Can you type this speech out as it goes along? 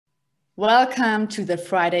Welcome to the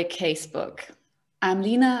Friday Casebook. I'm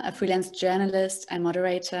Lena, a freelance journalist and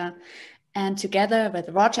moderator, and together with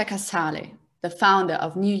Roger Casale, the founder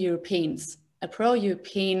of New Europeans, a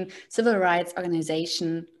pro-European civil rights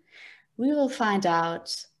organization, we will find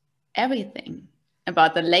out everything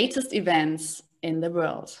about the latest events in the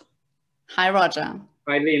world. Hi, Roger.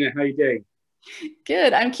 Hi, Lena. How are you doing?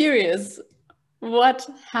 Good. I'm curious. What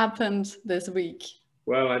happened this week?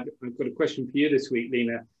 Well, I've got a question for you this week,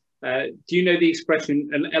 Lena. Do you know the expression,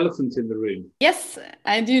 an elephant in the room? Yes,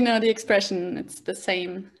 I do know the expression. It's the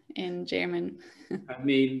same in German. I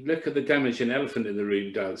mean, look at the damage an elephant in the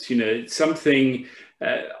room does. You know, it's something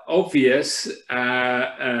obvious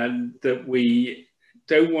and that we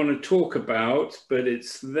don't want to talk about, but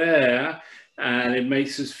it's there and it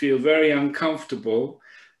makes us feel very uncomfortable.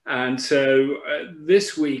 And so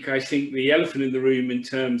this week, I think the elephant in the room in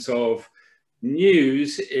terms of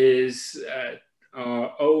news is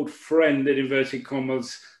our old friend, in inverted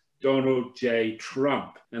commas, Donald J.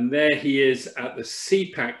 Trump. And there he is at the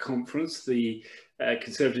CPAC conference, the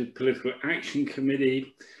Conservative Political Action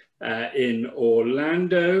Committee in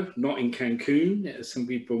Orlando, not in Cancun, as some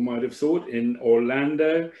people might have thought, in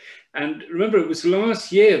Orlando. And remember, it was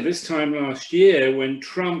this time last year, when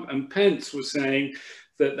Trump and Pence were saying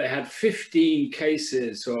that they had 15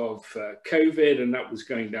 cases of COVID and that was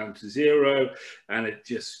going down to 0, and it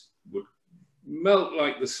just would melt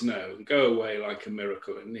like the snow and go away like a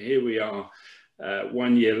miracle. And here we are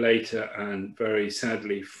 1 year later, and very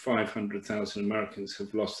sadly 500,000 Americans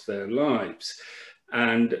have lost their lives,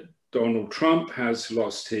 and Donald Trump has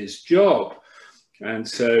lost his job. And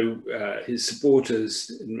so his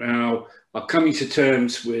supporters now are coming to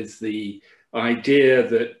terms with the idea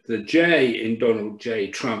that the J in Donald J.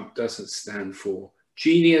 Trump doesn't stand for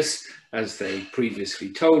genius, as they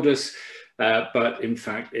previously told us, but in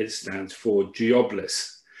fact it stands for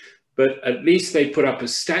jobless. But at least they put up a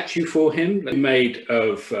statue for him made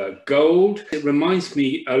of gold. It reminds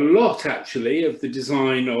me a lot, actually, of the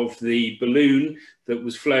design of the balloon that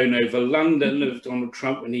was flown over London of Donald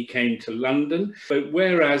Trump when he came to London. But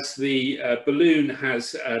whereas the balloon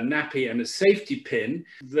has a nappy and a safety pin,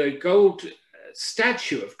 the gold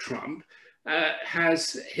statue of Trump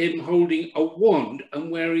has him holding a wand and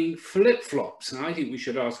wearing flip-flops. And I think we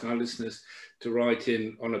should ask our listeners to write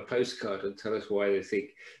in on a postcard and tell us why they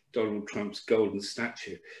think Donald Trump's golden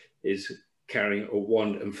statue is carrying a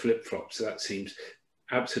wand and flip-flops. That seems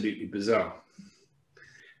absolutely bizarre.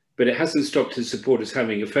 But it hasn't stopped his supporters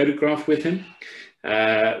having a photograph with him,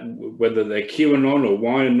 whether they're QAnon or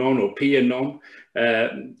YAnon or PAnon.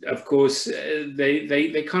 Of course,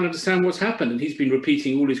 they can't understand what's happened. And he's been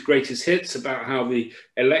repeating all his greatest hits about how the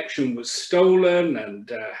election was stolen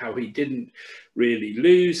and how he didn't really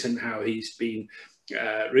lose, and how he's been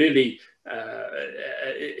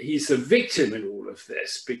he's a victim in all of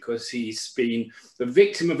this because he's been the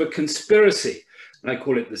victim of a conspiracy. I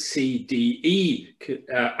call it the CDE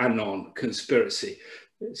Anon conspiracy.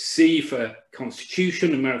 C for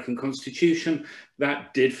Constitution, American Constitution,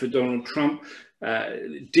 that did for Donald Trump.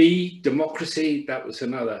 D, democracy, that was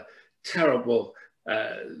another terrible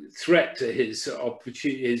threat to his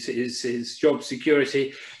job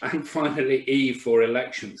security. And finally, E for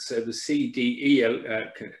elections. So the CDE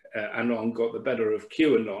Anon got the better of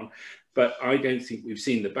QAnon, but I don't think we've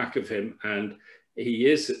seen the back of him, and he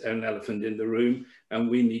is an elephant in the room, and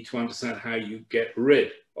we need to understand how you get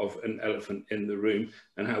rid of an elephant in the room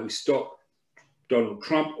and how we stop Donald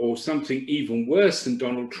Trump, or something even worse than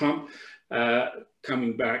Donald Trump,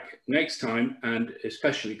 coming back next time, and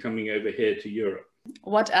especially coming over here to Europe.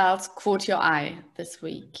 What else caught your eye this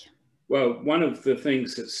week? Well, one of the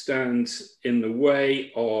things that stands in the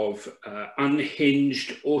way of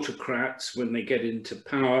unhinged autocrats when they get into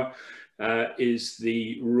power is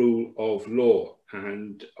the rule of law.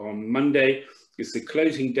 And on Monday is the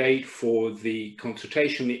closing date for the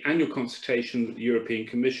consultation, the annual consultation that the European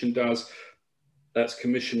Commission does. That's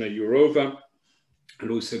Commissioner Jourova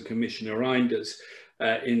and also Commissioner Reinders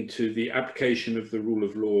into the application of the rule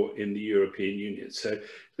of law in the European Union. So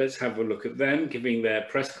let's have a look at them giving their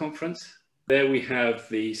press conference. There we have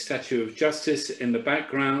the Statue of Justice in the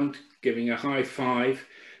background giving a high five.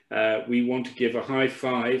 We want to give a high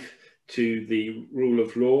five to the rule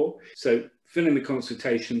of law. So fill in the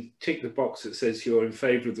consultation, tick the box that says you're in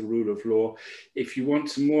favour of the rule of law. If you want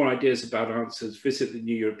some more ideas about answers, visit the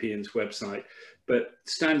New Europeans website, but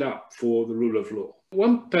stand up for the rule of law.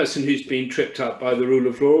 One person who's been tripped up by the rule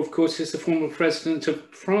of law, of course, is the former president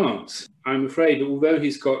of France. I'm afraid, although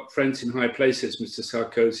he's got friends in high places, Mr.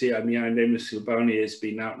 Sarkozy, I mean, I know Mr. Barnier has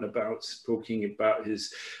been out and about talking about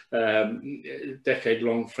his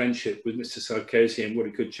decade-long friendship with Mr. Sarkozy and what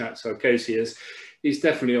a good chap Sarkozy is. He's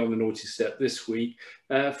definitely on the naughty step this week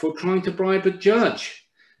for trying to bribe a judge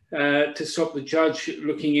to stop the judge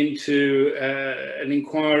looking into an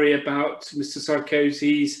inquiry about Mr.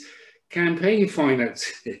 Sarkozy's campaign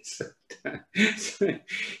finances. So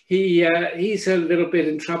he's a little bit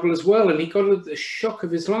in trouble as well, and he got the shock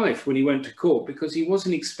of his life when he went to court because he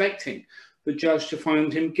wasn't expecting the judge to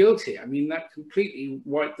find him guilty. I mean, that completely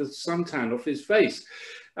wiped the suntan off his face,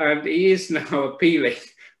 and he is now appealing.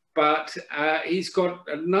 But he's got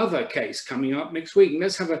another case coming up next week, and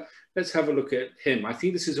let's have a look at him. I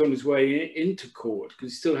think this is on his way into court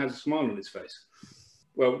because he still has a smile on his face.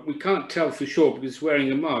 Well, we can't tell for sure because he's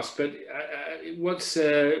wearing a mask, but what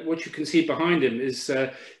you can see behind him is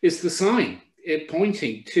the sign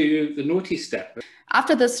pointing to the naughty step.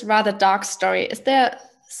 After this rather dark story, is there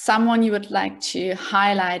someone you would like to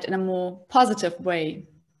highlight in a more positive way?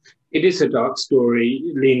 It is a dark story,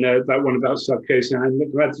 Lena, that one about Sarkozy.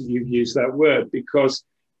 I'm glad that you've used that word, because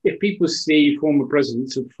if people see former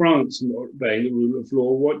presidents of France not obeying the rule of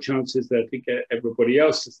law, what chance is there to get everybody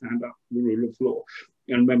else to stand up for the rule of law?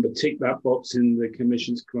 And remember, tick that box in the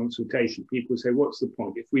Commission's consultation. People say, what's the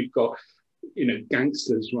point? If we've got,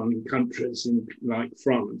 gangsters running countries like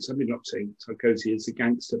France, I mean, not saying Sarkozy is a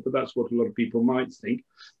gangster, but that's what a lot of people might think,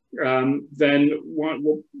 then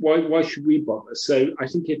why should we bother? So I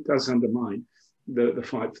think it does undermine the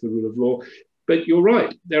fight for the rule of law. But you're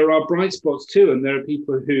right, there are bright spots too, and there are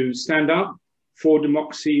people who stand up for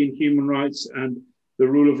democracy and human rights and the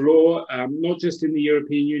rule of law, not just in the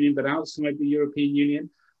European Union, but outside the European Union.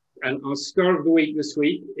 And our star of the week this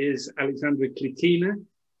week is Alexandra Klitina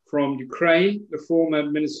from Ukraine, the former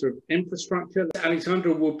Minister of Infrastructure.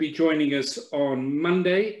 Alexandra will be joining us on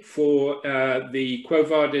Monday for the Quo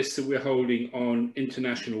Vadis that we're holding on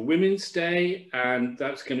International Women's Day, and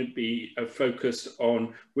that's going to be a focus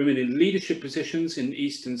on women in leadership positions in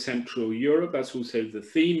East and Central Europe. That's also the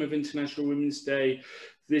theme of International Women's Day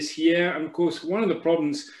this year. And of course, one of the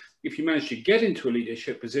problems, if you manage to get into a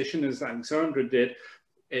leadership position, as Alexandra did,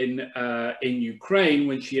 in Ukraine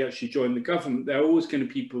when she actually joined the government, there are always going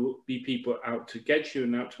to be people out to get you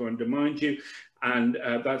and out to undermine you, and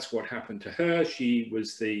that's what happened to her. She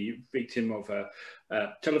was the victim of a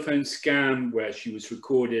telephone scam where she was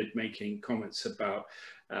recorded making comments about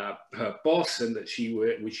her boss, and that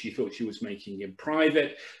which she thought she was making in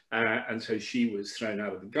private, and so she was thrown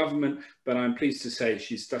out of the government. But I'm pleased to say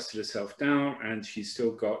she's dusted herself down, and she's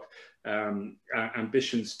still got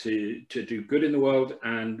ambitions to do good in the world,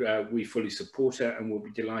 and we fully support her, and we'll be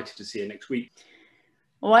delighted to see her next week.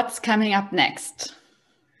 What's coming up next?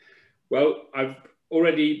 Well, I've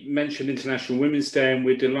already mentioned International Women's Day, and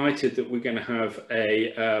we're delighted that we're going to have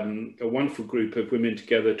a wonderful group of women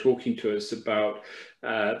together talking to us about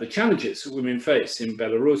the challenges that women face in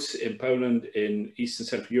Belarus, in Poland, in East and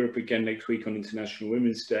Central Europe again next week on International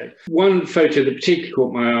Women's Day. One photo that particularly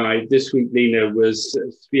caught my eye this week, Lena, was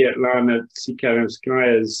Svetlana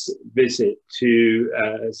Tsikhanouskaya's visit to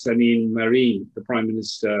Sanin Marin, the Prime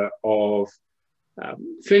Minister of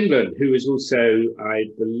Finland, who is also, I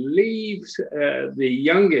believe, the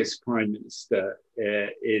youngest Prime Minister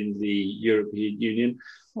in the European Union.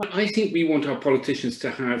 I think we want our politicians to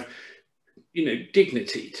have,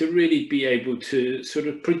 dignity, to really be able to sort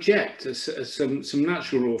of project some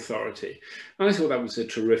natural authority. I thought that was a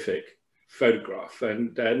terrific photograph,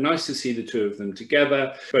 and nice to see the two of them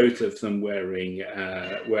together, both of them wearing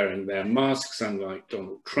their masks, unlike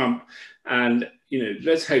Donald Trump. And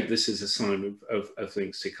let's hope this is a sign of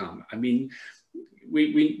things to come. I mean,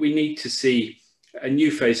 we need to see a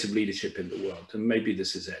new face of leadership in the world, and maybe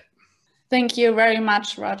this is it. Thank you very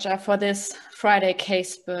much, Roger, for this Friday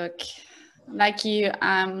Casebook. Like you,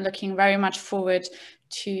 I'm looking very much forward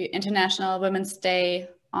to International Women's Day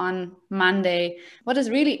on Monday. What is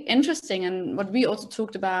really interesting, and what we also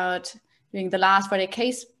talked about during the last Friday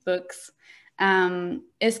Casebooks,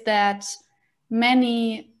 is that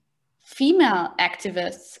many female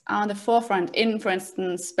activists are on the forefront in, for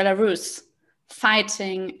instance, Belarus,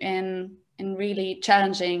 fighting in really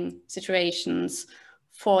challenging situations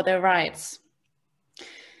for their rights.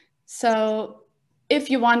 So if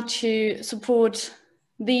you want to support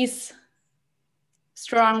these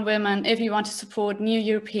strong women, if you want to support New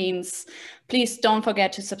Europeans, please don't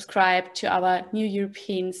forget to subscribe to our New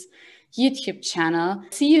Europeans YouTube channel.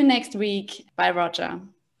 See you next week. Bye, Roger.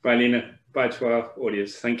 Bye, Lena. Bye to our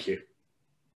audience. Thank you.